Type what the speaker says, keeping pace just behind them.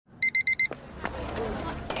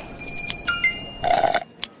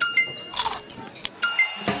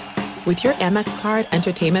With your Amex card,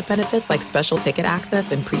 entertainment benefits like special ticket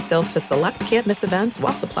access and pre-sales to select can't-miss events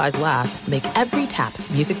while supplies last make every tap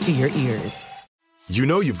music to your ears. You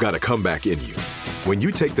know you've got a comeback in you. When you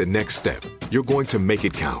take the next step, you're going to make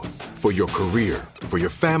it count for your career, for your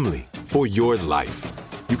family, for your life.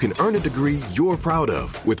 You can earn a degree you're proud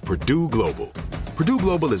of with Purdue Global. Purdue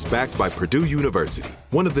Global is backed by Purdue University,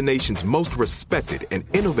 one of the nation's most respected and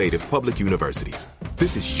innovative public universities.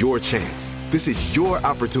 This is your chance. This is your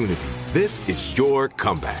opportunity. This is your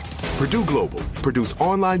comeback. Purdue Global, Purdue's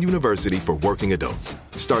online university for working adults.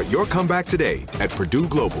 Start your comeback today at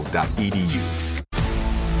purdueglobal.edu.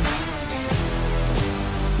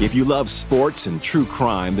 If you love sports and true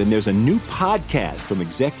crime, then there's a new podcast from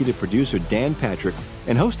executive producer Dan Patrick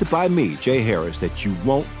and hosted by me, Jay Harris, that you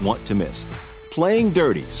won't want to miss. Playing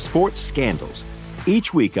Dirty: Sports Scandals.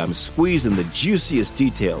 Each week, I'm squeezing the juiciest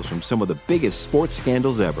details from some of the biggest sports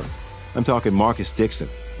scandals ever. I'm talking Marcus Dixon,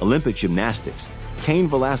 Olympic gymnastics, Cain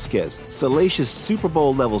Velasquez, salacious Super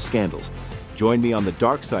Bowl-level scandals. Join me on the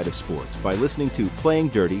dark side of sports by listening to Playing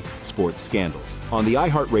Dirty: Sports Scandals on the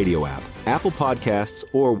iHeartRadio app, Apple Podcasts,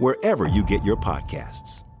 or wherever you get your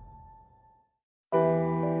podcasts.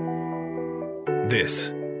 This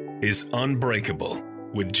is Unbreakable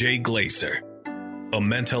with Jay Glazer, a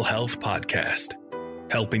mental health podcast,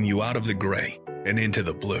 helping you out of the gray and into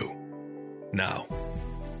the blue. Now,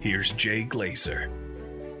 here's Jay Glazer.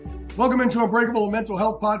 Welcome into Unbreakable, a mental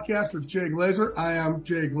health podcast with Jay Glazer. I am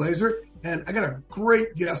Jay Glazer, and I got a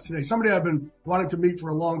great guest today, somebody I've been wanting to meet for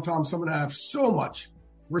a long time, somebody I have so much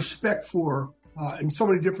respect for in so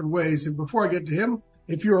many different ways. And before I get to him,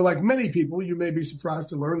 if you're like many people, you may be surprised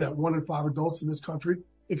to learn that 1 in 5 adults in this country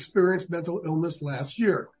experienced mental illness last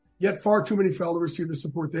year, yet far too many fail to receive the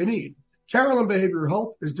support they need. Carolyn Behavioral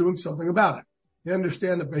Health is doing something about it. They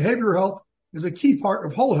understand that behavioral health is a key part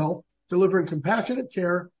of whole health, delivering compassionate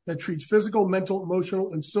care that treats physical, mental,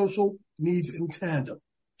 emotional, and social needs in tandem.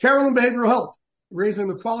 Carolyn Behavioral Health, raising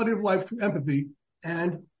the quality of life through empathy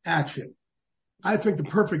and action. I think the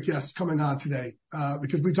perfect guest coming on today,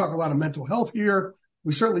 because we talk a lot of mental health here.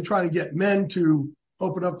 We certainly try to get men to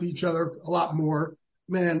open up to each other a lot more.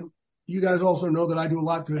 Man, you guys also know that I do a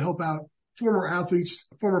lot to help out former athletes,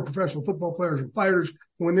 former professional football players and fighters,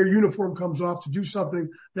 when their uniform comes off, to do something,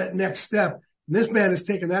 that next step. And this man has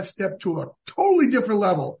taken that step to a totally different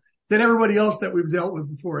level than everybody else that we've dealt with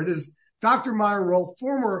before. It is Dr. Myron Rolle,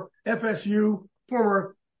 former FSU,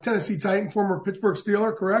 former Tennessee Titan, former Pittsburgh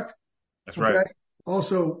Steeler, correct? That's right.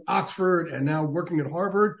 Also Oxford, and now working at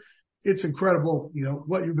Harvard. It's incredible,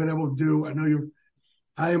 what you've been able to do.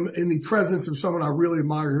 I am in the presence of someone I really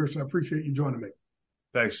admire here, so I appreciate you joining me.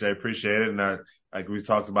 Thanks, Jay. Appreciate it. And like we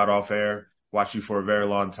talked about off air, watched you for a very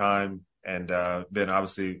long time, and been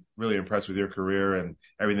obviously really impressed with your career and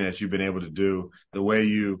everything that you've been able to do. The way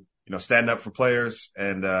you stand up for players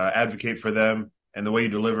and advocate for them, and the way you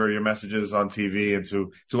deliver your messages on TV and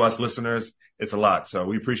to us listeners, it's a lot. So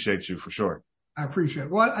we appreciate you for sure. I appreciate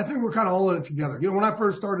it. Well, I think we're kind of all in it together. When I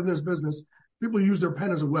first started this business, people used their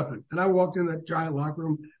pen as a weapon. And I walked in that giant locker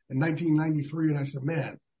room in 1993 and I said,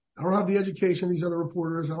 man, I don't have the education of these other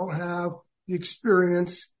reporters. I don't have the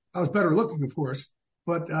experience. I was better looking, of course,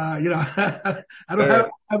 but, I don't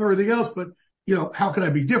have everything else, but, how can I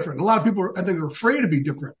be different? A lot of people, I think, are afraid to be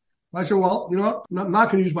different. I said, well, I'm not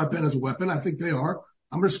going to use my pen as a weapon. I think they are.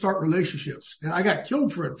 I'm going to start relationships. And I got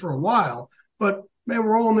killed for it for a while, but man,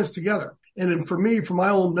 we're all in this together. And then for me, for my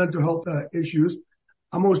own mental health issues,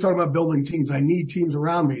 I'm always talking about building teams. I need teams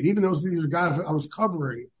around me. And even though these are guys I was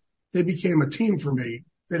covering, they became a team for me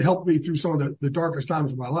that helped me through some of the darkest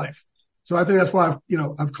times of my life. So I think that's why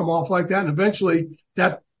I've come off like that. And eventually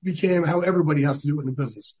that became how everybody has to do it in the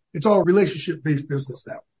business. It's all relationship-based business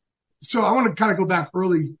now. So I want to kind of go back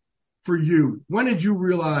early for you. When did you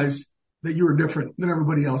realize that you were different than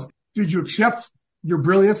everybody else? Did you accept your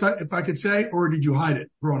brilliance, if I could say, or did you hide it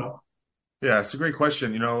growing up? Yeah, it's a great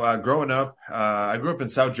question. Growing up, I grew up in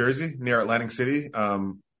South Jersey near Atlantic City.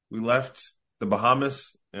 We left the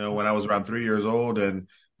Bahamas, when I was around 3 years old, and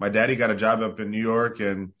my daddy got a job up in New York,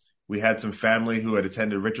 and we had some family who had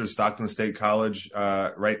attended Richard Stockton State College,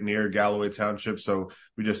 right near Galloway Township. So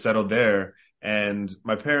we just settled there. And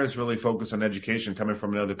my parents really focused on education, coming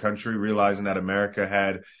from another country, realizing that America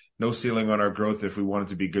had no ceiling on our growth if we wanted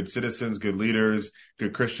to be good citizens, good leaders,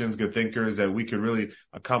 good Christians, good thinkers, that we could really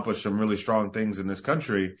accomplish some really strong things in this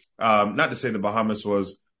country. Not to say the Bahamas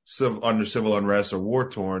was under civil unrest or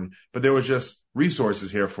war torn, but there was just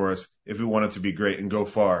resources here for us if we wanted to be great and go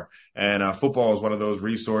far. And football was one of those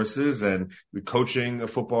resources, and the coaching of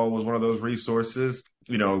football was one of those resources.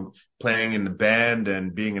 You know, playing in the band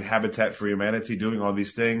and being in Habitat for Humanity, doing all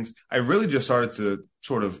these things. I really just started to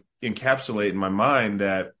sort of encapsulate in my mind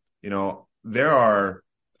that, you know, there are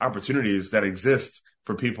opportunities that exist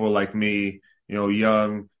for people like me, you know,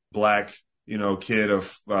 young, Black, you know, kid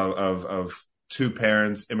of two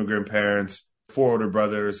parents, immigrant parents, 4 older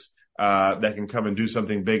brothers, that can come and do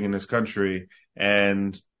something big in this country.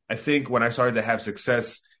 And I think when I started to have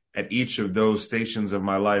success at each of those stations of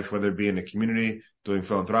my life, whether it be in the community, doing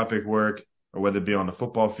philanthropic work, or whether it be on the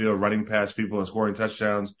football field, running past people and scoring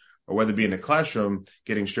touchdowns, or whether it be in the classroom,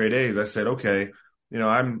 getting straight A's, I said, okay, you know,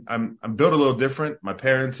 I'm built a little different. My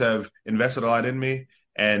parents have invested a lot in me,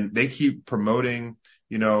 and they keep promoting,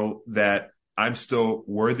 you know, that I'm still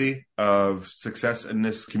worthy of success in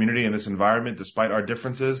this community, in this environment, despite our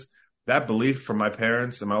differences. That belief from my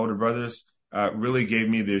parents and my older brothers really gave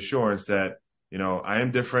me the assurance that, you know, I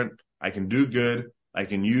am different. I can do good. I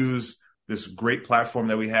can use this great platform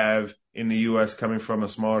that we have in the U.S. coming from a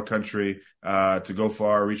smaller country to go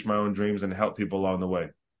far, reach my own dreams, and help people along the way.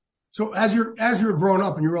 So as you're growing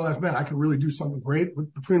up and you realize, man, I could really do something great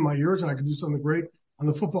between my ears, and I could do something great on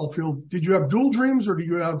the football field. Did you have dual dreams, or do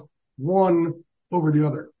you have one over the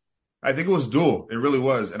other? I think it was dual. It really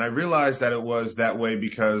was. And I realized that it was that way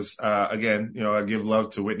because, again, you know, I give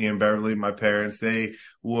love to Whitney and Beverly, my parents. They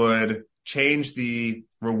would change the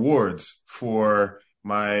rewards for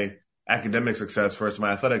my academic success versus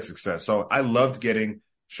my athletic success. So I loved getting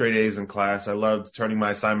straight A's in class. I loved turning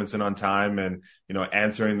my assignments in on time and, you know,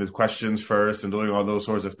 answering the questions first and doing all those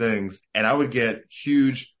sorts of things. And I would get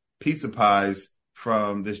huge pizza pies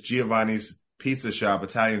from this Giovanni's pizza shop,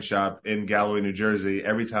 Italian shop in Galloway, New Jersey,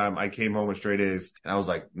 every time I came home with straight A's. And I was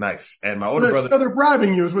like, nice. And my older brother. So they're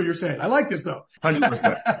bribing you is what you're saying. I like this though.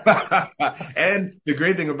 100%. And the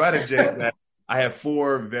great thing about it, Jay, is that I have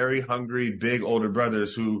 4 very hungry, big older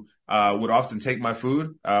brothers who would often take my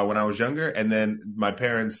food when I was younger. And then my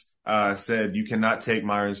parents said, you cannot take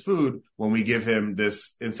Myron's food when we give him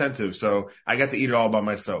this incentive. So I got to eat it all by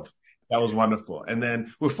myself. That was wonderful. And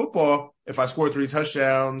then with football, if I scored 3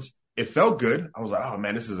 touchdowns, it felt good. I was like, oh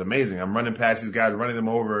man, this is amazing. I'm running past these guys, running them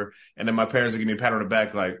over. And then my parents are giving me a pat on the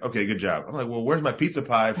back, like, okay, good job. I'm like, well, where's my pizza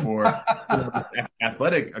pie for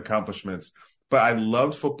athletic accomplishments? But I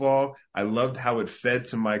loved football. I loved how it fed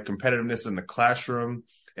to my competitiveness in the classroom.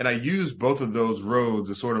 And I used both of those roads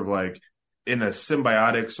as sort of like in a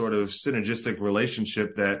symbiotic sort of synergistic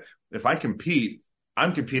relationship that if I compete,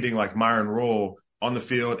 I'm competing like Myron Rolle on the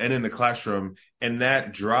field and in the classroom. And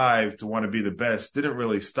that drive to want to be the best didn't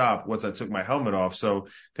really stop once I took my helmet off. So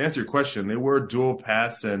to answer your question, they were dual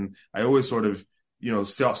paths. And I always sort of, you know,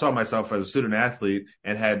 saw myself as a student athlete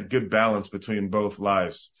and had good balance between both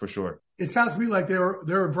lives for sure. It sounds to me like they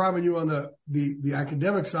were driving you on the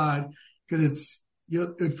academic side, because it's, you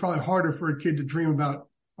know, it's probably harder for a kid to dream about,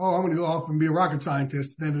 oh, I'm going to go off and be a rocket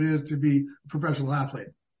scientist than it is to be a professional athlete.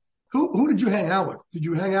 Who did you hang out with? Did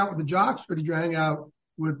you hang out with the jocks, or did you hang out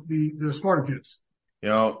with the smarter kids? You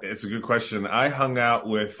know, it's a good question. I hung out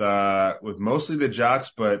with mostly the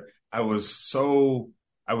jocks, but I was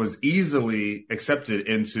easily accepted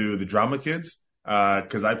into the drama kids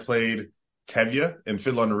because I played Tevye in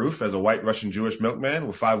Fiddler on the Roof as a white Russian Jewish milkman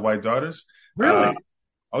with 5 white daughters. Really?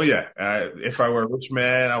 Oh yeah. If I were a rich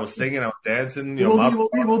man, I was singing, I was dancing. You know, I was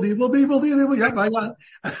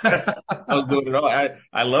doing it all.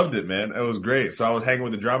 I loved it, man. It was great. So I was hanging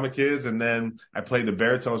with the drama kids, and then I played the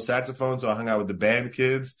baritone saxophone. So I hung out with the band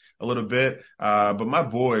kids a little bit. But my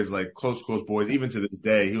boys, like close boys, even to this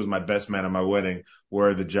day, he was my best man at my wedding,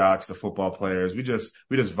 were the jocks, the football players. We just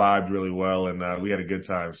vibed really well, and we had a good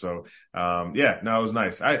time. So it was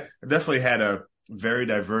nice. I definitely had a very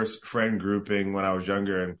diverse friend grouping when I was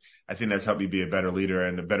younger. And I think that's helped me be a better leader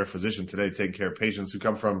and a better physician today, taking care of patients who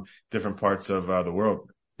come from different parts of the world.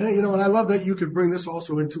 And, you know, and I love that you could bring this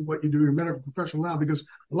also into what you do, your medical professional now, because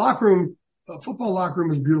the locker room, football locker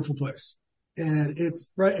room is a beautiful place. And it's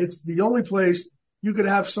the only place you could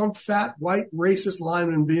have some fat, white, racist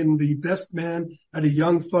lineman being the best man at a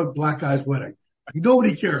young thug black guy's wedding.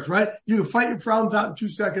 Nobody cares, right? You can fight your problems out in 2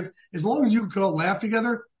 seconds. As long as you can all laugh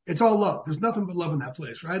together, it's all love. There's nothing but love in that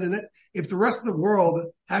place, right? And if the rest of the world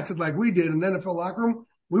acted like we did in the NFL locker room,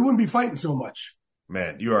 we wouldn't be fighting so much.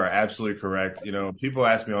 Man, you are absolutely correct. You know, people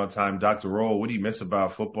ask me all the time, Dr. Rolle, what do you miss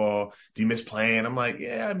about football? Do you miss playing? I'm like,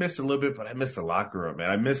 yeah, I miss a little bit, but I miss the locker room, man.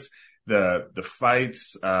 I miss the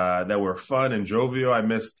fights that were fun and jovial. I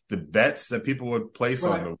miss the bets that people would place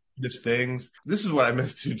on the weirdest things. This is what I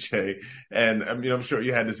miss too, Jay. And I'm sure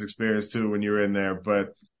you had this experience too when you were in there.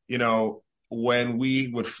 But, you know, when we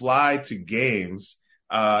would fly to games,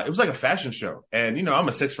 it was like a fashion show. And, I'm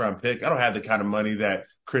a 6th-round pick. I don't have the kind of money that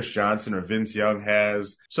Chris Johnson or Vince Young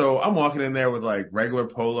has. So I'm walking in there with like regular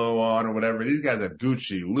polo on or whatever. These guys have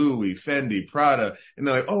Gucci, Louis, Fendi, Prada. And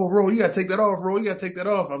they're like, oh, Rolle, you got to take that off. Rolle, you got to take that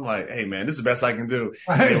off. I'm like, hey, man, this is the best I can do.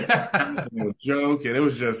 And it was a joke. And it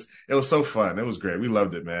was so fun. It was great. We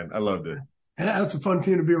loved it, man. I loved it. And that's a fun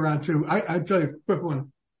team to be around too. I tell you a quick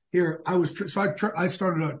one here. I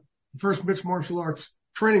started a first mixed martial arts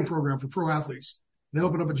training program for pro athletes. They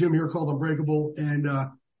opened up a gym here called Unbreakable, and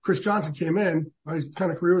Chris Johnson came in. His kind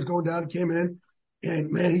of career was going down. He came in,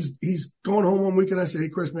 and man, he's going home one week. And I said, hey,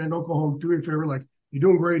 Chris, man, don't go home. Do me a favor. Like, you're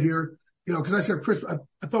doing great here. Because I said, Chris,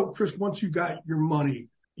 I thought, Chris, once you got your money,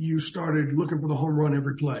 you started looking for the home run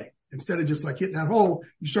every play. Instead of just like hitting that hole,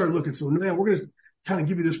 you started looking. So, man, we're going to kind of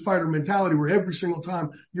give you this fighter mentality where every single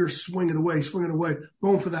time you're swinging away,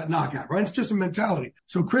 going for that knockout, right? It's just a mentality.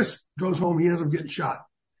 So Chris goes home. He ends up getting shot.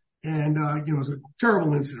 And, it was a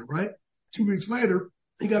terrible incident, right? 2 weeks later,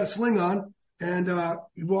 he got a sling on and,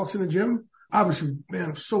 he walks in the gym. Obviously, man,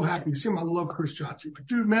 I'm so happy to see him. I love Chris Johnson. But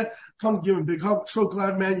dude, man, come give him a big hug. So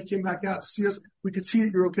glad, man, you came back out to see us. We could see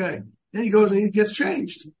that you're okay. Then he goes and he gets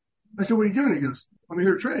changed. I said, what are you doing? He goes, I'm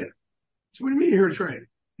here to train. I said, what do you mean you're here to train?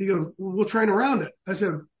 He goes, well, we'll train around it. I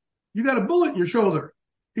said, you got a bullet in your shoulder.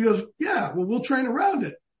 He goes, yeah, well, we'll train around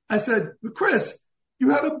it. I said, but Chris, you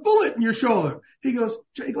have a bullet in your shoulder. He goes,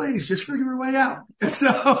 Jay Glaze, just figure your way out. And so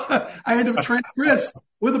I ended up training Chris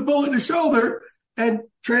with a bullet in his shoulder and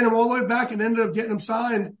trained him all the way back and ended up getting him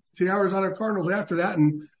signed to the Arizona Cardinals after that.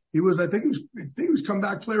 And he was, I think he was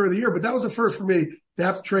comeback player of the year, but that was the first for me to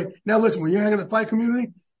have to train. Now listen, when you hang in the fight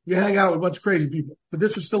community, you hang out with a bunch of crazy people, but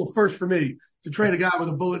this was still a first for me to train a guy with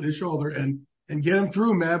a bullet in his shoulder and get him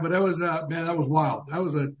through, man. But that was, that was wild. That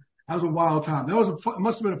was a wild time. It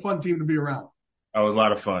must have been a fun team to be around. That was a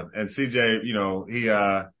lot of fun. And CJ,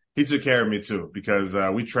 he took care of me too, because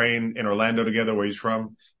we trained in Orlando together, where he's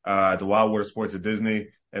from, at the Wildwater Sports at Disney.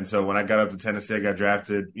 And so when I got up to Tennessee, I got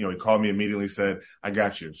drafted, he called me immediately, said, I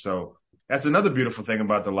got you. So that's another beautiful thing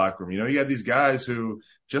about the locker room. You got these guys who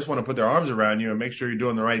just want to put their arms around you and make sure you're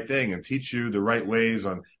doing the right thing and teach you the right ways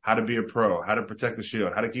on how to be a pro, how to protect the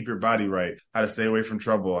shield, how to keep your body right, how to stay away from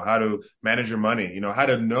trouble, how to manage your money, how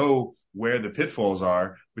to know where the pitfalls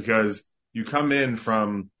are, because you come in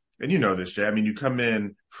from, and you know this, Jay, you come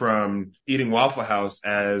in from eating Waffle House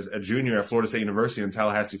as a junior at Florida State University in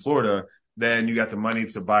Tallahassee, Florida. Then you got the money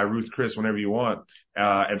to buy Ruth Chris whenever you want,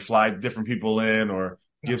 and fly different people in, or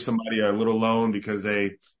give somebody a little loan because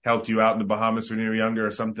they helped you out in the Bahamas when you were younger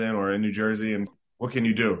or something, or in New Jersey. And what can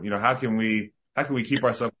you do? How can we keep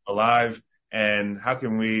ourselves alive, and how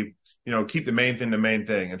can we, keep the main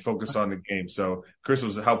thing and focus on the game? So Chris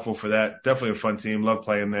was helpful for that. Definitely a fun team. Loved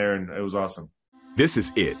playing there, and it was awesome. This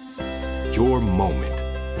is it. Your moment.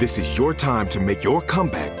 This is your time to make your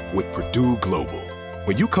comeback with Purdue Global.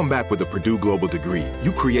 When you come back with a Purdue Global degree,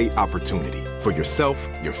 you create opportunity for yourself,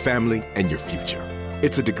 your family, and your future.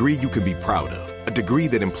 It's a degree you can be proud of, a degree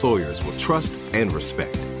that employers will trust and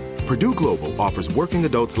respect. Purdue Global offers working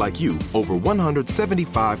adults like you over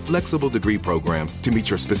 175 flexible degree programs to meet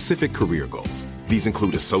your specific career goals. These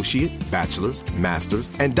include associate, bachelor's,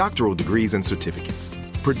 master's, and doctoral degrees and certificates.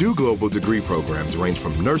 Purdue Global degree programs range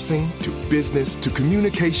from nursing to business to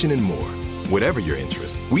communication and more. Whatever your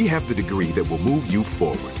interest, we have the degree that will move you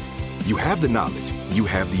forward. You have the knowledge, you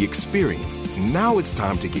have the experience. Now it's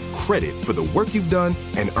time to get credit for the work you've done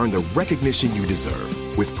and earn the recognition you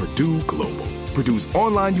deserve with Purdue Global, Purdue's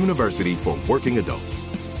online university for working adults.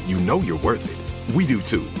 You know you're worth it. We do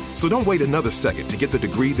too. So don't wait another second to get the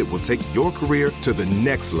degree that will take your career to the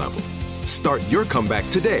next level. Start your comeback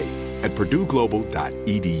today at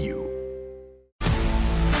purdueglobal.edu.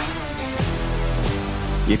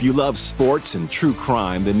 If you love sports and true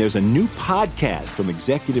crime, then there's a new podcast from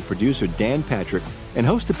executive producer Dan Patrick and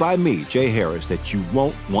hosted by me, Jay Harris, that you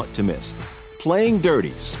won't want to miss. Playing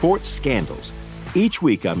Dirty: Sports Scandals. Each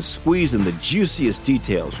week, I'm squeezing the juiciest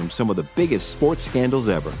details from some of the biggest sports scandals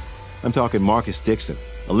ever. I'm talking Marcus Dixon,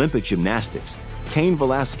 Olympic gymnastics, Cain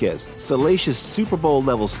Velasquez, salacious Super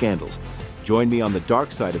Bowl-level scandals. Join me on the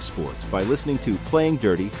dark side of sports by listening to Playing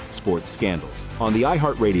Dirty: Sports Scandals on the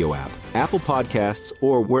iHeartRadio app, Apple Podcasts,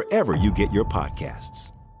 or wherever you get your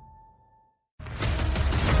podcasts.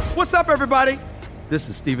 What's up, everybody? This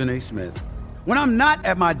is Stephen A. Smith. When I'm not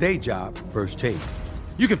at my day job, First Take,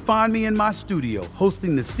 you can find me in my studio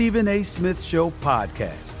hosting the Stephen A. Smith Show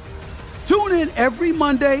podcast. Tune in every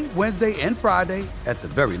Monday, Wednesday, and Friday, at the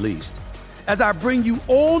very least, as I bring you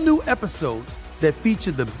all new episodes that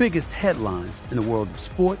feature the biggest headlines in the world of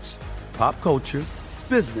sports, pop culture,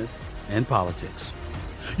 business, and politics.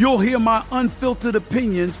 You'll hear my unfiltered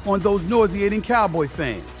opinions on those nauseating Cowboy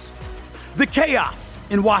fans, the chaos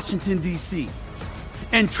in Washington, D.C.,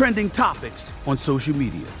 and trending topics on social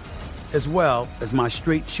media, as well as my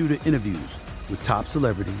straight shooter interviews with top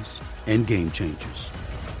celebrities and game changers.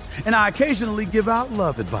 And I occasionally give out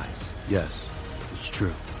love advice. Yes, it's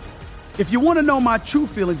true. If you want to know my true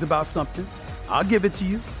feelings about something, I'll give it to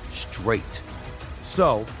you straight.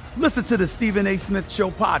 So listen to the Stephen A. Smith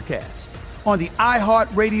Show podcast on the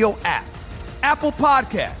iHeartRadio app, Apple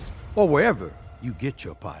Podcasts, or wherever you get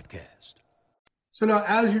your podcast. So now,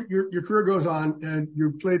 as your career goes on, and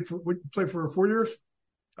you played for 4 years?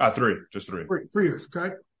 3, just 3. 3 years,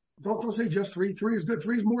 okay? Don't say just 3. 3 is good.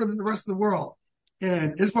 3 is more than the rest of the world.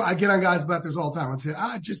 And it's why I get on guys about this all the time. I say,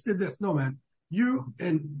 I just did this. No, man.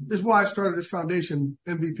 And this is why I started this foundation,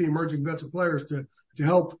 MVP, Emerging Vets and Players, to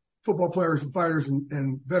help football players and fighters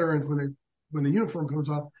and veterans when the uniform comes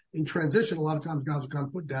off in transition. A lot of times guys will kind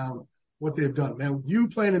of put down what they've done. Man, you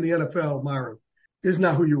playing in the NFL, Myron, is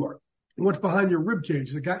not who you are. And what's behind your rib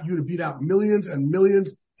cage that got you to beat out millions and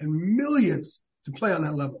millions and millions to play on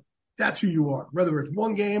that level. That's who you are. Whether it's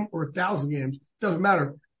 1 game or 1,000 games, doesn't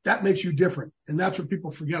matter. That makes you different. And that's what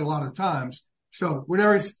people forget a lot of times. So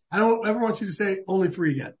I don't ever want you to say only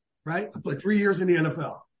 3 again, right? I played 3 years in the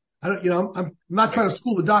NFL. I'm not trying to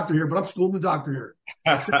school the doctor here, but I'm schooling the doctor here.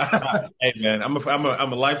 Hey man, I'm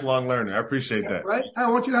a lifelong learner. I appreciate that. Right?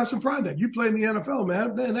 I want you to have some pride that you play in the NFL,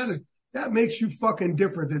 man. Man, that makes you fucking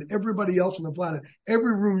different than everybody else on the planet.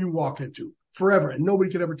 Every room you walk into forever, and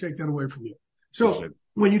nobody could ever take that away from you. So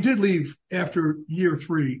when you did leave after year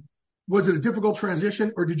 3, was it a difficult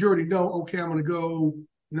transition, or did you already know, okay, I'm going to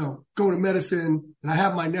go into medicine and I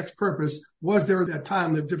have my next purpose? Was there that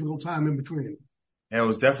difficult time in between? Yeah, it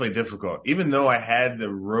was definitely difficult. Even though I had the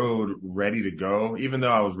road ready to go, even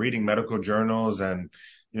though I was reading medical journals and,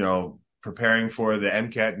 preparing for the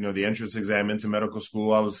MCAT, the entrance exam into medical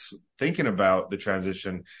school, I was thinking about the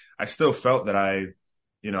transition. I still felt that I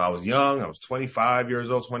was young. I was 25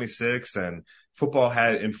 years old, 26, and football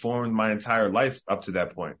had informed my entire life up to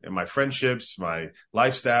that point. And my friendships, my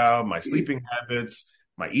lifestyle, my sleeping habits,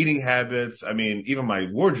 my eating habits. I mean, even my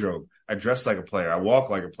wardrobe. I dressed like a player. I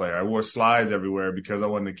walked like a player. I wore slides everywhere because I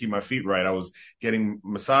wanted to keep my feet right. I was getting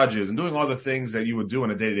massages and doing all the things that you would do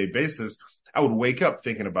on a day-to-day basis. I would wake up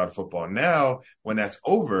thinking about football. Now, when that's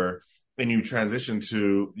over and you transition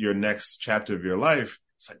to your next chapter of your life,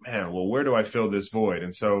 it's like, man, well, where do I fill this void?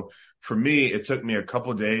 And so for me, it took me a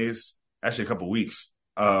couple days, actually a couple weeks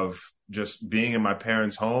of just being in my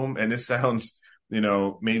parents' home. And this sounds,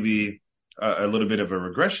 maybe a little bit of a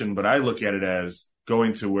regression, but I look at it as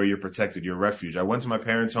going to where you're protected, your refuge. I went to my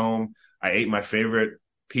parents' home. I ate my favorite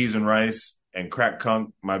peas and rice and crack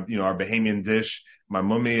kunk, our Bahamian dish. My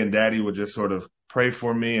mommy and daddy would just sort of pray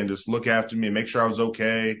for me and just look after me and make sure I was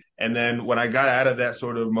okay. And then when I got out of that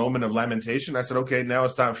sort of moment of lamentation, I said, okay, now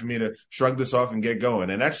it's time for me to shrug this off and get going.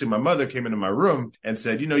 And actually my mother came into my room and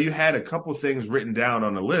said, you had a couple things written down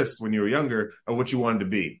on a list when you were younger of what you wanted to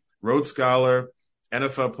be. Rhodes Scholar,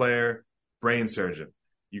 NFL player, brain surgeon.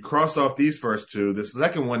 You crossed off these first 2. The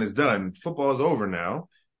second one is done. Football is over now.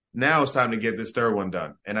 Now it's time to get this third one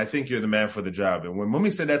done. And I think you're the man for the job. And when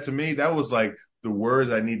Mommy said that to me, that was like the words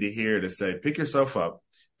I need to hear to say, pick yourself up.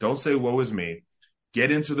 Don't say, woe is me. Get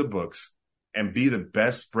into the books and be the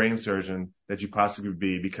best brain surgeon that you possibly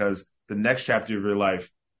be, because the next chapter of your life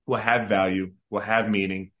will have value, will have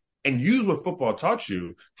meaning, and use what football taught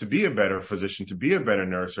you to be a better physician, to be a better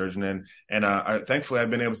neurosurgeon. And thankfully I've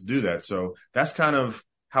been able to do that. So that's kind of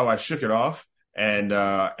how I shook it off and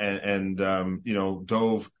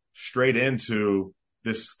dove straight into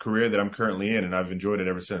this career that I'm currently in. And I've enjoyed it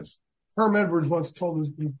ever since. Herm Edwards once told his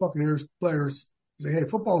Buccaneers players, hey,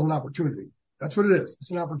 football is an opportunity. That's what it is.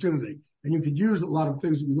 It's an opportunity. And you could use a lot of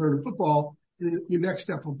things that you learn in football in your next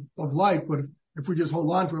step of life. But if we just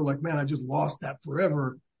hold on to it like, man, I just lost that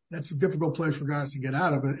forever, that's a difficult place for guys to get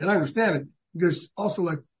out of it. And I understand it because also,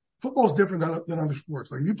 like, football is different than other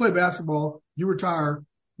sports. Like, if you play basketball, you retire,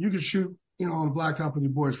 you can shoot, on the blacktop with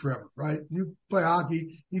your boys forever, right? You play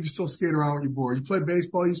hockey, you can still skate around with your boys. You play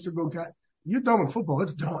baseball, you still go you're done with football.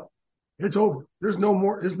 It's done. It's over. There's no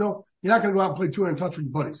more. You're not going to go out and play 200 touch with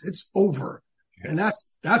your buddies. It's over. And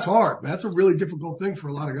that's hard. That's a really difficult thing for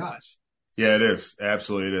a lot of guys. Yeah, it is.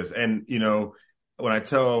 Absolutely it is. And, when I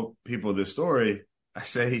tell people this story, I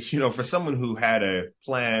say, for someone who had a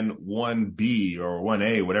plan 1B or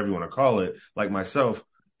 1A, whatever you want to call it, like myself,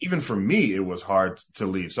 even for me, it was hard to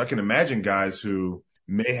leave. So I can imagine guys who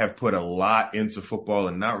may have put a lot into football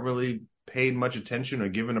and not really paid much attention or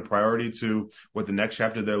given a priority to what the next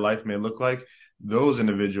chapter of their life may look like, those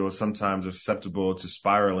individuals sometimes are susceptible to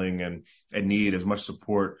spiraling and need as much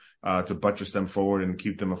support to buttress them forward and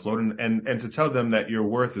keep them afloat, and to tell them that your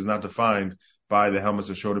worth is not defined by the helmets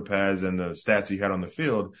and shoulder pads and the stats you had on the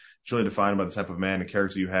field. It's really defined by the type of man and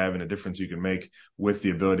character you have and the difference you can make with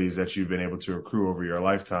the abilities that you've been able to accrue over your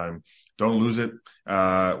lifetime. Don't lose it.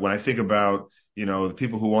 When I think about, the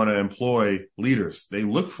people who want to employ leaders, they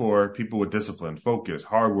look for people with discipline, focus,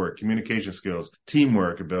 hard work, communication skills,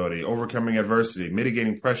 teamwork ability, overcoming adversity,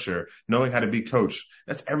 mitigating pressure, knowing how to be coached.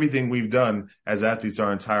 That's everything we've done as athletes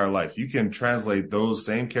our entire life. You can translate those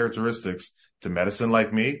same characteristics to medicine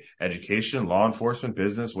like me, education, law enforcement,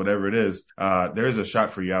 business, whatever it is. There's a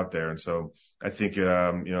shot for you out there. And so I think,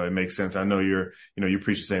 it makes sense. I know you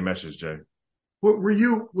preach the same message, Jay. What were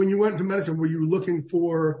you, when you went into medicine, were you looking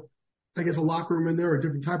for, I guess, a locker room in there, a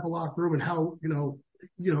different type of locker room, and how,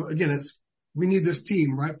 again, we need this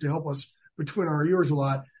team, right, to help us between our ears a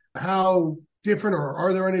lot. How different, or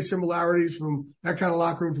are there any similarities from that kind of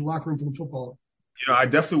locker room to locker room from football? I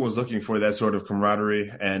definitely was looking for that sort of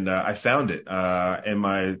camaraderie, and I found it in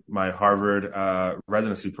my Harvard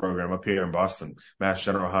residency program up here in Boston, Mass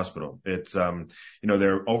General Hospital. It's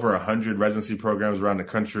there are over 100 residency programs around the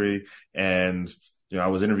country, and I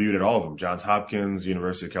was interviewed at all of them: Johns Hopkins,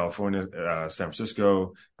 University of California, San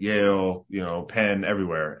Francisco, Yale, Penn,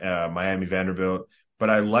 everywhere, Miami, Vanderbilt.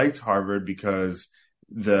 But I liked Harvard because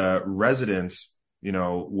the residents,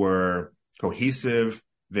 were cohesive.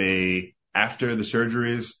 After the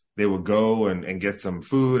surgeries, they would go and get some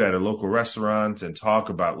food at a local restaurant and talk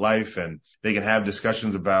about life, and they can have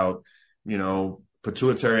discussions about,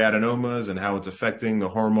 pituitary adenomas and how it's affecting the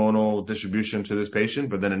hormonal distribution to this patient.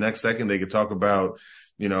 But then the next second they could talk about,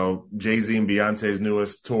 Jay-Z and Beyonce's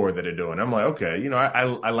newest tour that they're doing. I'm like, okay,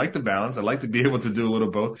 I like the balance. I like to be able to do a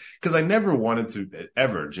little both, because I never wanted to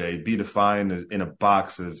ever, Jay, be defined in a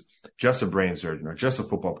box as just a brain surgeon or just a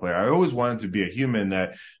football player. I always wanted to be a human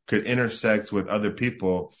that could intersect with other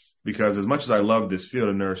people, because as much as I love this field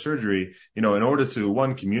of neurosurgery, in order to,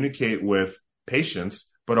 one, communicate with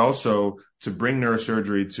patients, but also to bring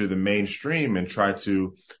neurosurgery to the mainstream and try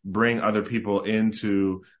to bring other people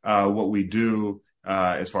into what we do,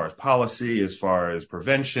 as far as policy, as far as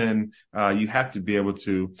prevention, you have to be able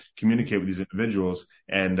to communicate with these individuals.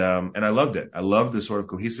 And I loved it. I loved the sort of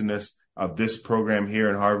cohesiveness of this program here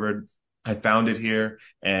in Harvard. I found it here,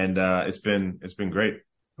 and it's been great.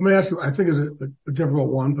 Let me ask you, I think it's a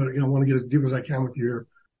difficult one, but I want to get as deep as I can with you here.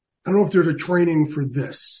 I don't know if there's a training for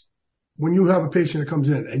this. When you have a patient that comes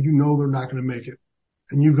in and they're not going to make it,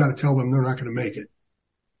 and you've got to tell them they're not going to make it,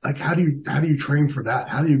 like, how do you train for that?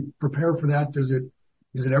 How do you prepare for that? Does it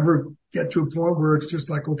ever get to a point where it's just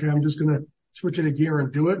like, okay, I'm just going to switch into gear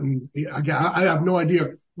and do it? And I have no idea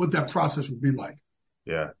what that process would be like.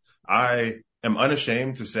 Yeah. I am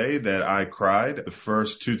unashamed to say that I cried the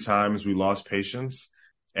first 2 times we lost patients,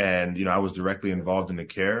 and, I was directly involved in the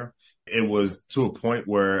care. It was to a point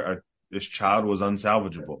where this child was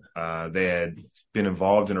unsalvageable. They had been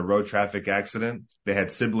involved in a road traffic accident. They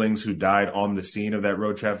had siblings who died on the scene of that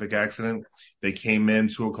road traffic accident. They came in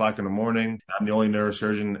 2:00 in the morning. I'm the only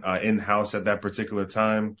neurosurgeon in-house at that particular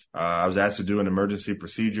time. I was asked to do an emergency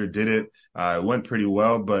procedure, did it. It went pretty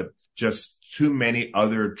well, but just too many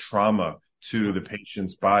other trauma to the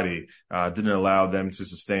patient's body didn't allow them to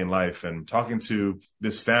sustain life. And talking to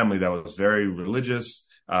this family that was very religious,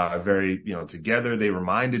 very, together, they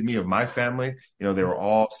reminded me of my family. They were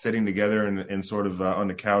all sitting together and sort of on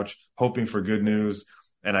the couch, hoping for good news.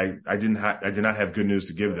 And I did not have good news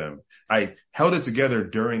to give them. I held it together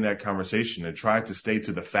during that conversation and tried to stay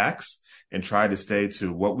to the facts and tried to stay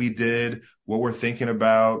to what we did, what we're thinking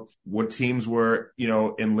about, what teams were,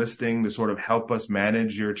 enlisting to sort of help us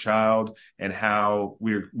manage your child, and how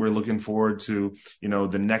we're looking forward to,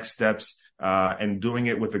 the next steps, and doing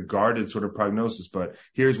it with a guarded sort of prognosis. But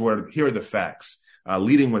here are the facts,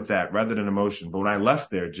 leading with that rather than emotion. But when I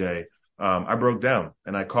left there, Jay, I broke down,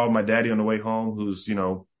 and I called my daddy on the way home, who's,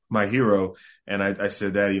 my hero. And I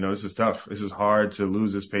said, Daddy, this is tough. This is hard to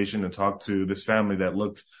lose this patient and talk to this family that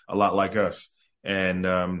looked a lot like us. And,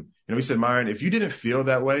 he said, Myron, if you didn't feel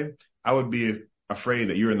that way, I would be afraid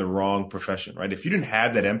that you're in the wrong profession, right? If you didn't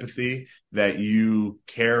have that empathy, that you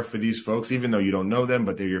care for these folks, even though you don't know them,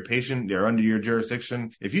 but they're your patient, they're under your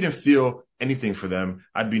jurisdiction. If you didn't feel anything for them,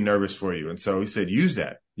 I'd be nervous for you. And so he said, use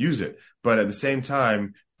it. But at the same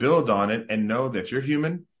time, build on it and know that you're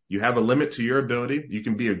human. You have a limit to your ability. You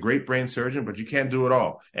can be a great brain surgeon, but you can't do it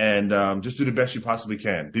all. And just do the best you possibly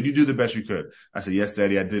can. Did you do the best you could? I said, yes,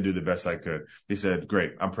 Daddy, I did do the best I could. He said,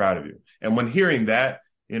 great. I'm proud of you. And when hearing that,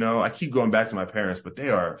 I keep going back to my parents, but they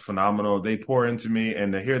are phenomenal. They pour into me,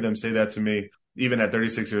 and to hear them say that to me, even at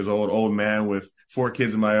 36 years old man with 4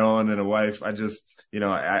 kids of my own and a wife, I just,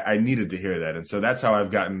 I needed to hear that. And so that's how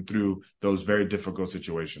I've gotten through those very difficult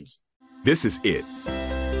situations. This is it.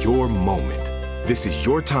 Your moment. This is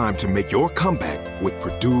your time to make your comeback with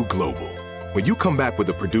Purdue Global. When you come back with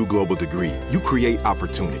a Purdue Global degree, you create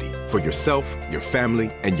opportunity for yourself, your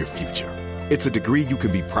family, and your future. It's a degree you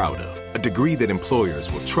can be proud of, a degree that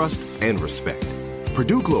employers will trust and respect.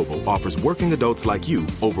 Purdue Global offers working adults like you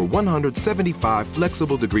over 175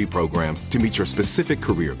 flexible degree programs to meet your specific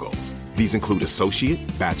career goals. These include associate,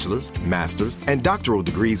 bachelor's, master's, and doctoral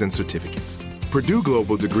degrees and certificates. Purdue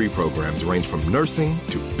Global degree programs range from nursing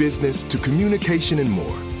to business to communication and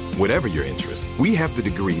more. Whatever your interest, we have the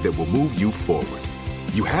degree that will move you forward.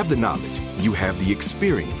 You have the knowledge, you have the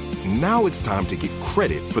experience. Now it's time to get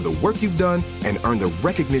credit for the work you've done and earn the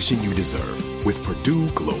recognition you deserve with Purdue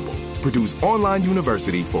Global, Purdue's online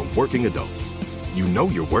university for working adults. You know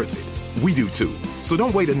you're worth it. We do too. So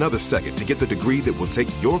don't wait another second to get the degree that will take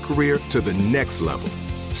your career to the next level.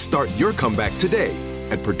 Start your comeback today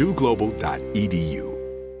at purdueglobal.edu.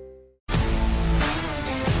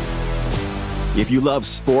 If you love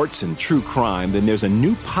sports and true crime, then there's a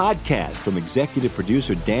new podcast from executive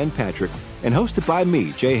producer Dan Patrick and hosted by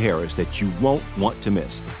me, Jay Harris, that you won't want to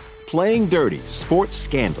miss. Playing Dirty: Sports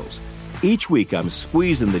Scandals. Each week, I'm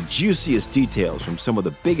squeezing the juiciest details from some of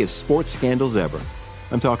the biggest sports scandals ever.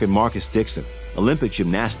 I'm talking Marcus Dixon, Olympic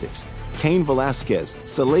gymnastics, Cain Velasquez,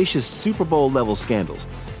 salacious Super Bowl-level scandals.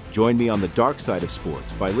 Join me on the dark side of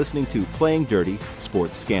sports by listening to Playing Dirty: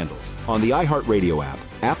 Sports Scandals on the iHeartRadio app,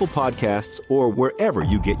 Apple Podcasts, or wherever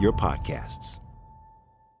you get your podcasts.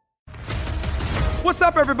 What's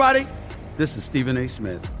up, everybody? This is Stephen A.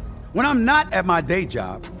 Smith. When I'm not at my day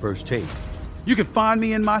job, First Take, you can find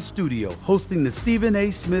me in my studio hosting the Stephen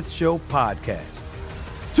A. Smith Show podcast.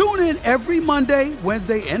 Tune in every Monday,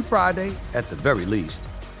 Wednesday, and Friday, at the very least,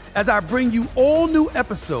 as I bring you all new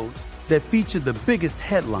episodes that feature the biggest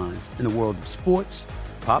headlines in the world of sports,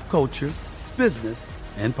 pop culture, business,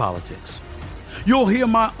 and politics. You'll hear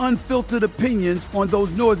my unfiltered opinions on those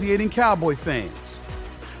nauseating Cowboy fans,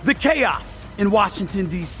 the chaos in Washington,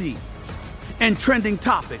 D.C., and trending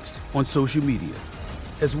topics on social media,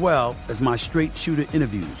 as well as my straight shooter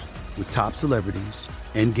interviews with top celebrities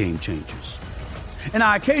and game changers. And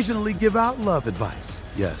I occasionally give out love advice.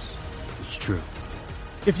 Yes, it's true.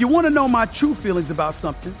 If you want to know my true feelings about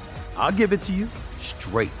something, I'll give it to you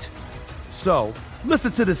straight. So,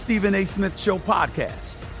 listen to the Stephen A. Smith Show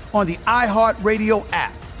podcast on the iHeartRadio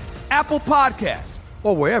app, Apple Podcasts,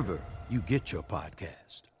 or wherever you get your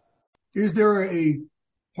podcast. Is there a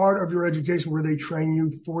part of your education where they train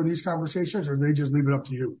you for these conversations, or do they just leave it up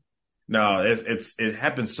to you? No, it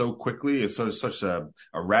happens so quickly. It's such a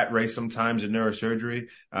rat race sometimes in neurosurgery.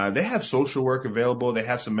 They have social work available. They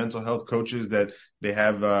have some mental health coaches that they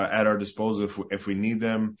have at our disposal if we need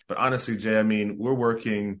them. But honestly, Jay, I mean, we're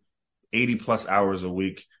working 80 plus hours a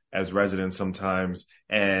week as residents sometimes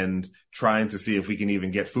and trying to see if we can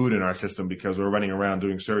even get food in our system because we're running around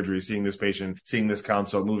doing surgery, seeing this patient, seeing this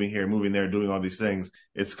consult, moving here, moving there, doing all these things.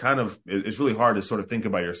 It's really hard to sort of think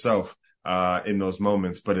about yourself in those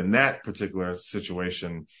moments. But in that particular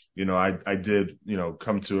situation, I did,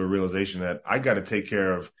 come to a realization that I got to take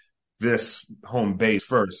care of this home base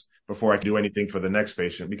first before I can do anything for the next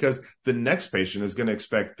patient, because the next patient is going to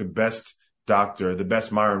expect the best doctor, the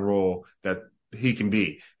best Myron Rolle that he can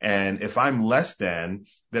be. And if I'm less than,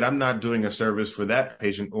 then I'm not doing a service for that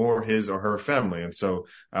patient or his or her family. And so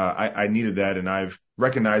I needed that, and I've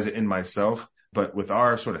recognized it in myself. But with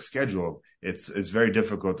our sort of schedule, it's very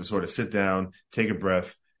difficult to sort of sit down, take a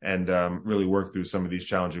breath, and really work through some of these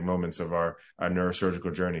challenging moments of our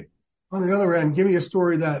neurosurgical journey. On the other end, give me a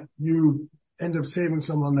story that you end up saving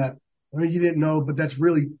someone that you didn't know, but that's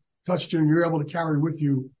really touched you and you're able to carry with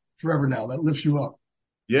you forever now, that lifts you up.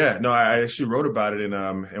 Yeah, no, I actually wrote about it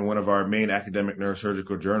in one of our main academic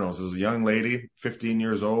neurosurgical journals. It was a young lady, 15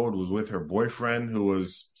 years old, was with her boyfriend who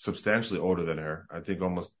was substantially older than her. I think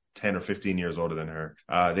almost 10 or 15 years older than her.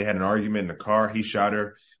 They had an argument in the car. He shot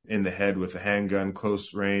her in the head with a handgun,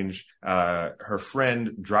 close range. Her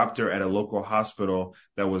friend dropped her at a local hospital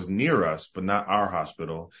that was near us, but not our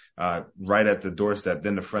hospital, right at the doorstep.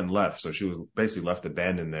 Then the friend left. So she was basically left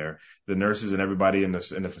abandoned there. The nurses and everybody in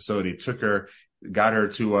the facility took her, got her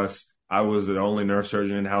to us. I was the only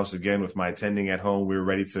neurosurgeon in the house again with my attending at home. We were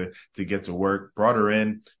ready to get to work, brought her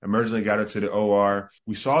in, emergently got her to the OR.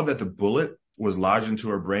 We saw that the bullet was lodged into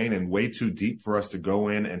her brain and way too deep for us to go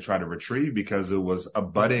in and try to retrieve, because it was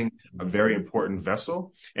abutting a very important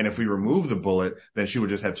vessel. And if we remove the bullet, then she would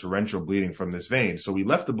just have torrential bleeding from this vein. So we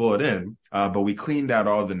left the bullet in, but we cleaned out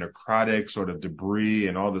all the necrotic sort of debris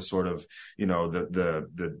and all the sort of,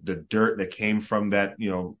 the dirt that came from that,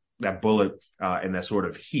 that bullet, and that sort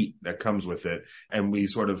of heat that comes with it. And we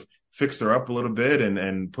sort of fixed her up a little bit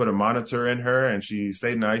and put a monitor in her, and she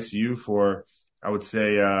stayed in the ICU for, I would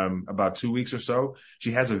say, about 2 weeks or so.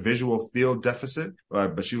 She has a visual field deficit,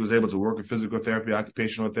 but she was able to work with physical therapy,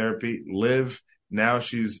 occupational therapy, live. Now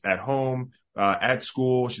she's at home, at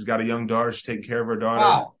school. She's got a young daughter. She's taking care of her daughter.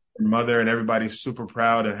 Wow. Her mother, and everybody's super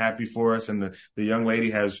proud and happy for us. And the young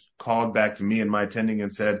lady has called back to me and my attending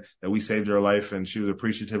and said that we saved her life, and she was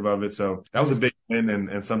appreciative of it. So that was a big win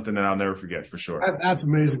and something that I'll never forget, for sure. That's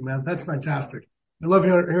amazing, man. That's fantastic. I love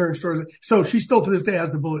hearing stories. So she still to this day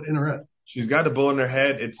has the bullet in her head. She's got a bullet in her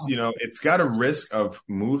head. It's, it's got a risk of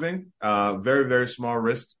moving, very, very small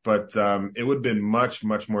risk, but it would have been much,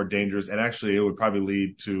 much more dangerous. And actually, it would probably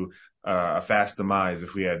lead to a fast demise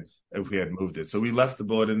if we had moved it. So we left the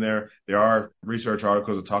bullet in there. There are research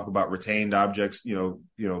articles that talk about retained objects,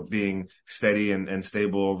 being steady and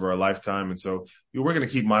stable over a lifetime. And so we're going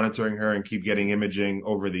to keep monitoring her and keep getting imaging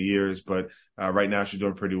over the years. But right now she's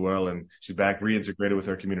doing pretty well, and she's back reintegrated with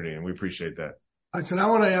her community, and we appreciate that. I said, I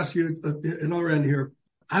want to ask you another end here.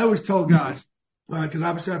 I always tell guys, because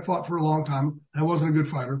obviously I fought for a long time. I wasn't a good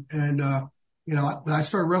fighter. And, I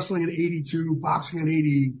started wrestling in 82, boxing in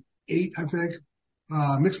 88, I think,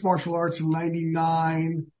 mixed martial arts in 99,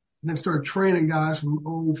 and then started training guys from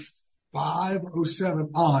 05, 07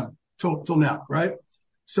 on till now, right?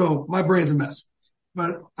 So my brain's a mess.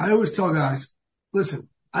 But I always tell guys, listen,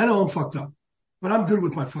 I know I'm fucked up, but I'm good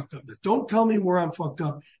with my fucked upness. Don't tell me where I'm fucked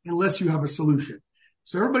up unless you have a solution.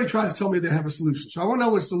 So everybody tries to tell me they have a solution. So I want to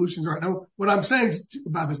know what solutions are. Now, what I'm saying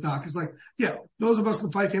about this, Doc, is those of us in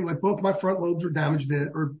the fight game, both my front lobes are damaged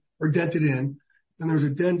or dented in, and there's a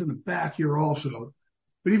dent in the back here also.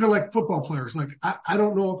 But even football players, I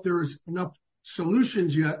don't know if there's enough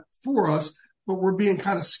solutions yet for us, but we're being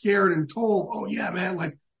kind of scared and told, oh yeah, man,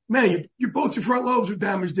 both your front lobes are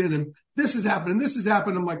damaged in, and this has happened, and this has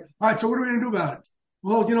happened. I'm like, all right, so what are we going to do about it?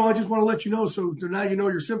 Well, I just want to let you know, so now you know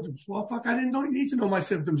your symptoms. Well, fuck, I didn't need to know my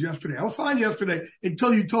symptoms yesterday. I was fine yesterday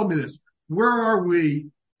until you told me this. Where are we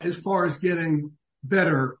as far as getting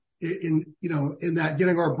better in that,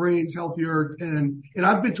 getting our brains healthier? And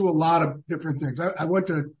I've been to a lot of different things. I went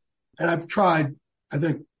to, and I've tried, I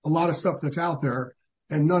think, a lot of stuff that's out there,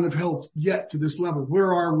 and none have helped yet to this level.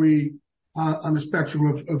 Where are we on the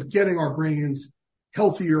spectrum of getting our brains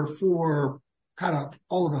healthier for kind of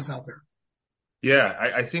all of us out there? Yeah,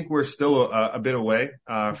 I think we're still a bit away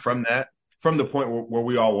from that, from the point where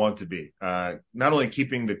we all want to be. Not only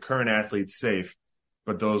keeping the current athletes safe,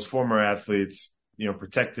 but those former athletes,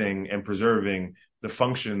 protecting and preserving the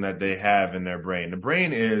function that they have in their brain. The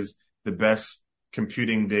brain is the best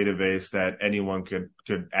computing database that anyone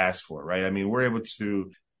could ask for, right? I mean, we're able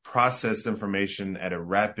to process information at a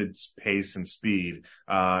rapid pace and speed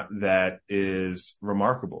that is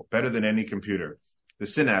remarkable, better than any computer. The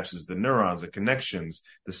synapses, the neurons, the connections,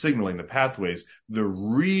 the signaling, the pathways, the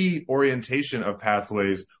reorientation of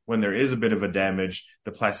pathways when there is a bit of a damage,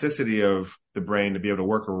 the plasticity of the brain to be able to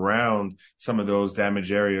work around some of those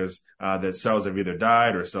damaged areas that cells have either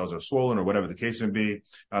died or cells are swollen or whatever the case may be.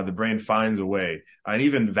 The brain finds a way. And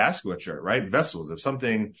even vasculature, right? Vessels. If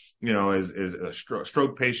something, is a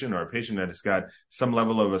stroke patient or a patient that has got some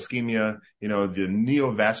level of ischemia, the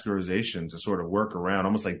neovascularization to sort of work around,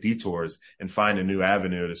 almost like detours, and find a new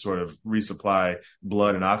avenue to sort of resupply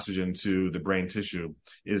blood and oxygen to the brain tissue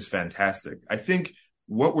is fantastic. I think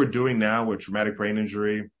what we're doing now with traumatic brain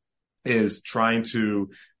injury is trying to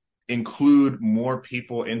include more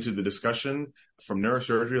people into the discussion, from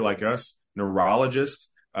neurosurgery like us, neurologists,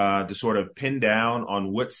 to sort of pin down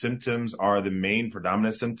on what symptoms are the main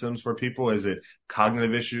predominant symptoms for people. Is it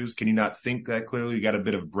cognitive issues? Can you not think that clearly? You got a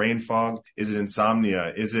bit of brain fog? Is it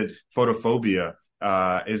insomnia? Is it photophobia?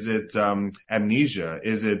 Is it amnesia?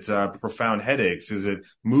 Is it profound headaches? Is it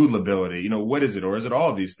mood lability? What is it? Or is it all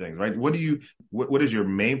of these things, right? What is your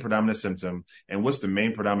main predominant symptom, and what's the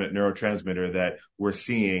main predominant neurotransmitter that we're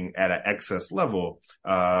seeing at an excess level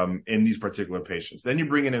in these particular patients? Then you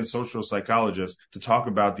bring in social psychologists to talk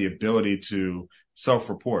about the ability to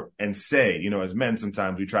self-report and say, as men,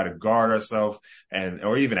 sometimes we try to guard ourselves,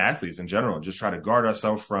 or even athletes in general, just try to guard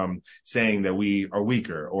ourselves from saying that we are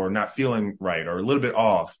weaker or not feeling right or a little bit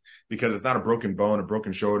off, because it's not a broken bone, a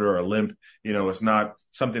broken shoulder, or a limp. It's not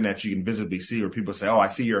something that you can visibly see where people say, oh, I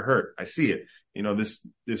see you're hurt. I see it.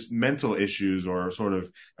 this mental issues or sort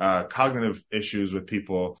of cognitive issues with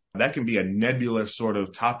people, that can be a nebulous sort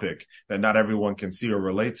of topic that not everyone can see or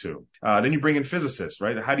relate to. Then you bring in physicists,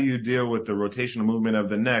 right? How do you deal with the rotational movement of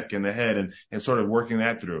the neck and the head and sort of working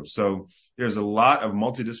that through? So there's a lot of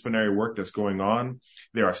multidisciplinary work that's going on.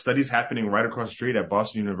 There are studies happening right across the street at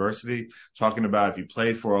Boston University talking about if you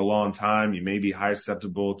played for a long time, you may be high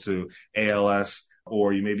susceptible to ALS,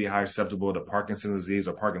 or you may be high susceptible to Parkinson's disease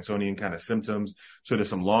or Parkinsonian kind of symptoms. So there's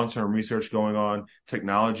some long-term research going on.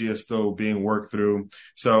 Technology is still being worked through.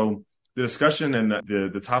 So the discussion and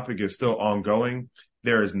the topic is still ongoing.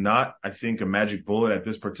 There is not, I think, a magic bullet at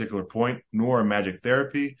this particular point, nor a magic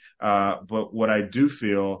therapy. But what I do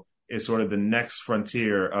feel is sort of the next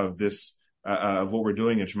frontier of this, of what we're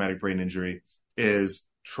doing in traumatic brain injury, is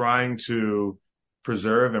trying to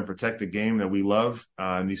preserve and protect the game that we love,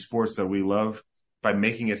 and these sports that we love, by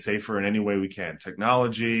making it safer in any way we can.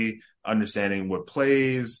 Technology, understanding what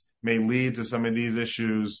plays may lead to some of these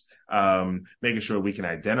issues, making sure we can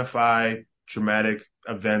identify traumatic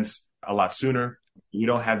events a lot sooner. We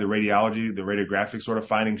don't have the radiology, the radiographic sort of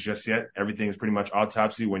findings just yet. Everything is pretty much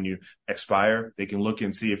autopsy. When you expire, they can look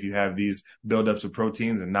and see if you have these buildups of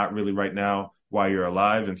proteins, and not really right now while you're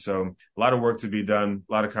alive. And so a lot of work to be done,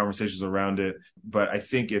 a lot of conversations around it. But I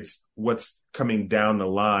think it's what's coming down the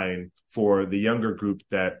line for the younger group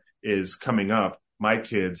that is coming up, my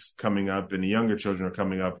kids coming up and the younger children are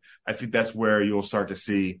coming up. I think that's where you'll start to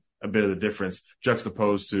see a bit of the difference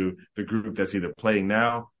juxtaposed to the group that's either playing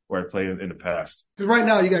now or I played in the past. Because right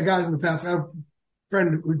now you got guys in the past. I have a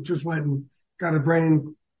friend who just went and got a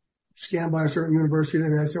brain scanned by a certain university,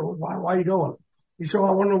 and I said, well, why are you going? He said,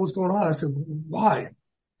 I want to know what's going on. I said, why?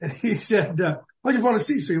 And he said, I just want to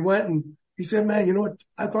see. So he went and he said, man, you know what?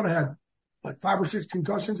 I thought I had like 5 or 6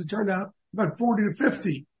 concussions. It turned out about 40 to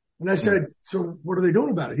 50. And I said, so what are they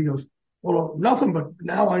doing about it? He goes, well, nothing, but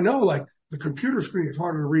now I know, like, the computer screen is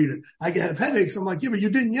harder to read it. I have headaches. I'm like, yeah, but you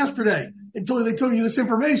didn't yesterday until they told you this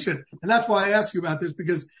information. And that's why I asked you about this,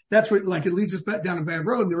 because that's what, like, it leads us back down a bad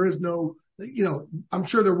road. And there is no, I'm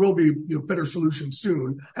sure there will be, better solutions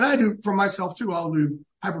soon. And I do for myself too. I'll do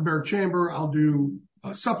hyperbaric chamber. I'll do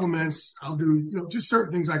supplements. I'll do, just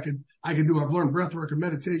certain things I could do. I've learned breath work and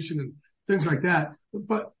meditation and things like that.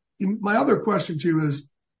 But my other question to you is,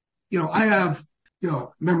 I have,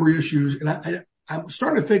 memory issues, and I'm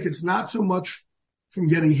starting to think it's not so much from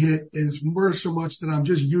getting hit, and it's more so much that I'm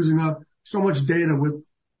just using up so much data with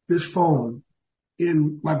this phone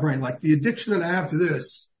in my brain. Like, the addiction that I have to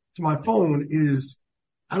my phone is,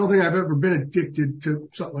 I don't think I've ever been addicted to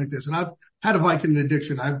something like this. And I've had a Vicodin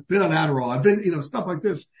addiction. I've been on Adderall. I've been, stuff like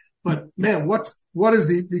this. But man, what is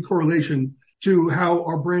the correlation to how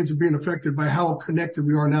our brains are being affected by how connected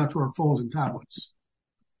we are now to our phones and tablets?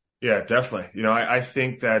 Yeah, definitely. I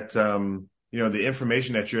think that, the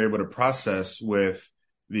information that you're able to process with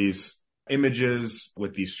these images,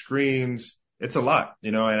 with these screens, it's a lot,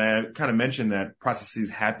 and I kind of mentioned that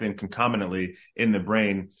processes happen concomitantly in the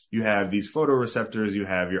brain. You have these photoreceptors, you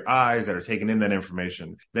have your eyes that are taking in that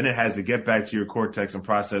information. Then it has to get back to your cortex and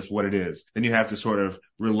process what it is. Then you have to sort of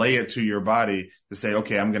relay it to your body to say,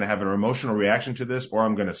 okay, I'm going to have an emotional reaction to this, or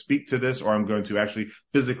I'm going to speak to this, or I'm going to actually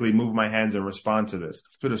physically move my hands and respond to this.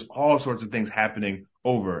 So there's all sorts of things happening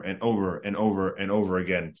over and over and over and over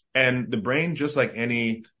again. And the brain, just like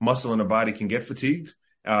any muscle in the body, can get fatigued.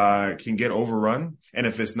 Can get overrun. And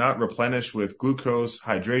if it's not replenished with glucose,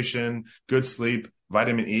 hydration, good sleep,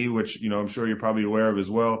 vitamin E, which, I'm sure you're probably aware of as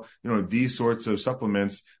well, these sorts of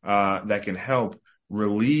supplements, that can help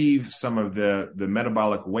relieve some of the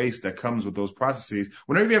metabolic waste that comes with those processes.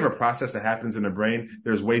 Whenever you have a process that happens in the brain,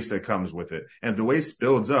 there's waste that comes with it. And if the waste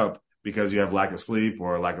builds up because you have lack of sleep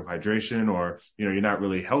or lack of hydration, or, you're not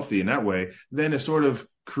really healthy in that way, then it sort of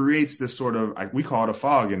creates this sort of, we call it a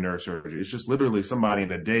fog in neurosurgery. It's just literally somebody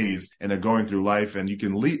in a daze and they're going through life, and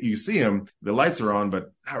you see them, the lights are on,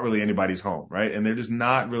 but not really anybody's home, right? And they're just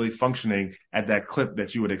not really functioning at that clip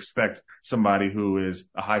that you would expect somebody who is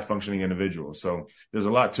a high functioning individual. So there's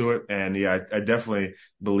a lot to it. And yeah, I definitely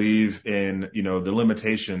believe in, the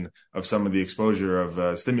limitation of some of the exposure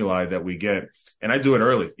of stimuli that we get. And I do it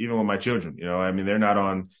early, even with my children. They're not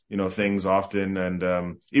on, things often.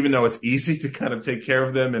 And even though it's easy to kind of take care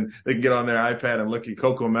of them, and they can get on their iPad and look at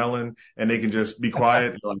Coco Melon and they can just be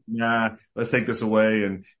quiet. Like, nah, let's take this away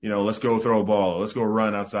and, let's go throw a ball. Let's go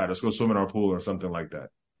run outside. Let's go swim in our pool or something like that.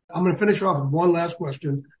 I'm going to finish off with one last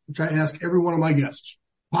question, which I ask every one of my guests.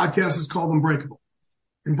 Podcast is called Unbreakable.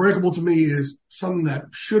 Unbreakable to me is something that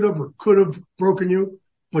should have or could have broken you,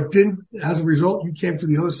 but didn't. As a result, you came to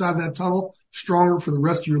the other side of that tunnel stronger for the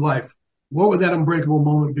rest of your life. What would that unbreakable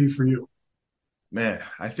moment be for you? Man,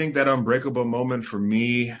 I think that unbreakable moment for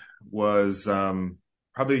me was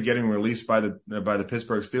probably getting released by the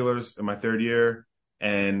Pittsburgh Steelers in my third year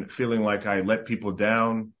and feeling like I let people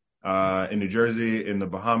down in New Jersey, in the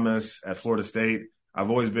Bahamas, at Florida State. I've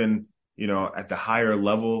always been, at the higher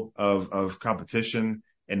level of competition.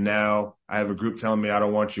 And now I have a group telling me I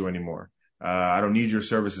don't want you anymore. I don't need your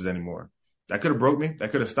services anymore. That could have broke me.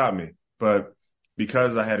 That could have stopped me. But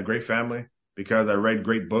because I had a great family, because I read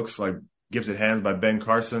great books like Gifted Hands by Ben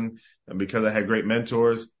Carson, and because I had great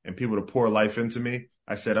mentors and people to pour life into me,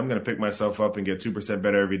 I said, I'm going to pick myself up and get 2%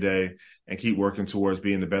 better every day and keep working towards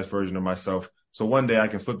being the best version of myself. So one day I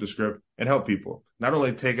can flip the script and help people, not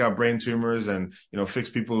only take out brain tumors and, fix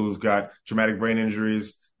people who've got traumatic brain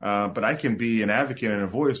injuries, but I can be an advocate and a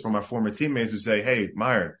voice for my former teammates who say, hey,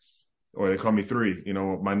 Myron, or they call me 3,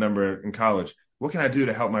 my number in college. What can I do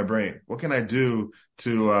to help my brain? What can I do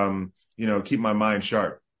to, keep my mind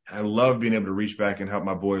sharp? I love being able to reach back and help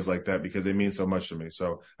my boys like that because they mean so much to me.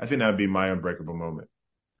 So I think that would be my unbreakable moment.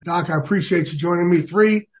 Doc, I appreciate you joining me.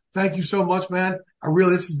 3, thank you so much, man.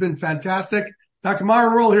 This has been fantastic. Dr.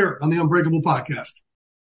 Myron Rolle here on the Unbreakable podcast.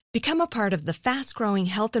 Become a part of the fast-growing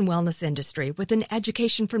health and wellness industry with an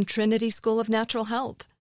education from Trinity School of Natural Health.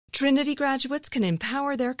 Trinity graduates can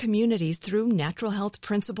empower their communities through natural health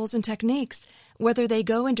principles and techniques, whether they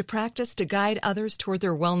go into practice to guide others toward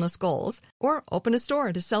their wellness goals or open a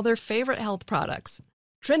store to sell their favorite health products.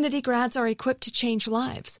 Trinity grads are equipped to change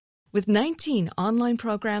lives with 19 online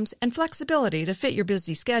programs and flexibility to fit your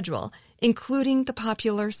busy schedule, including the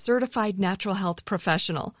popular Certified Natural Health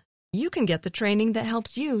Professional. You can get the training that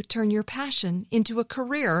helps you turn your passion into a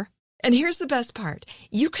career. And here's the best part.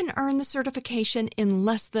 You can earn the certification in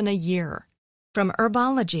less than a year. From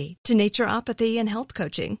herbology to naturopathy and health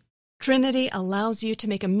coaching, Trinity allows you to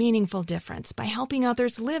make a meaningful difference by helping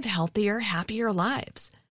others live healthier, happier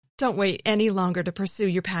lives. Don't wait any longer to pursue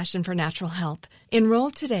your passion for natural health.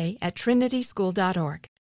 Enroll today at trinityschool.org.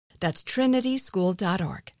 That's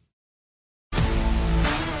trinityschool.org.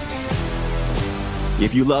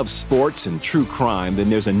 If you love sports and true crime, then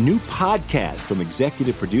there's a new podcast from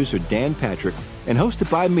executive producer Dan Patrick and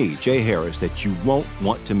hosted by me, Jay Harris, that you won't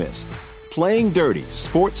want to miss. Playing Dirty: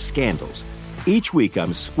 Sports Scandals. Each week,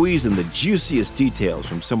 I'm squeezing the juiciest details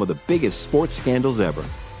from some of the biggest sports scandals ever.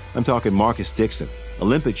 I'm talking Marcus Dixon,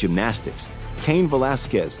 Olympic gymnastics, Cain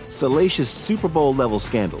Velasquez, salacious Super Bowl-level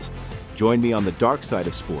scandals. Join me on the dark side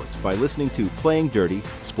of sports by listening to Playing Dirty: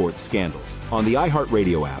 Sports Scandals on the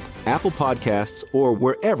iHeartRadio app, Apple Podcasts, or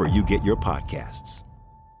wherever you get your podcasts.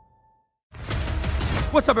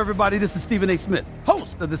 What's up, everybody? This is Stephen A. Smith,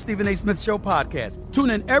 host of the Stephen A. Smith Show podcast. Tune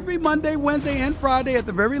in every Monday, Wednesday, and Friday at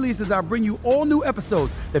the very least as I bring you all new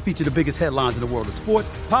episodes that feature the biggest headlines in the world of sports,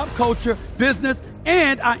 pop culture, business,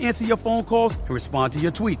 and I answer your phone calls and respond to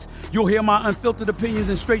your tweets. You'll hear my unfiltered opinions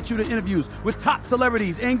and straight-shooter interviews with top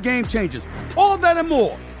celebrities and game changers. All that and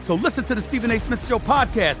more. So listen to the Stephen A. Smith Show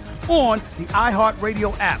podcast on the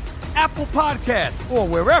iHeartRadio app, Apple Podcasts, or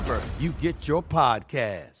wherever you get your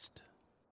podcasts.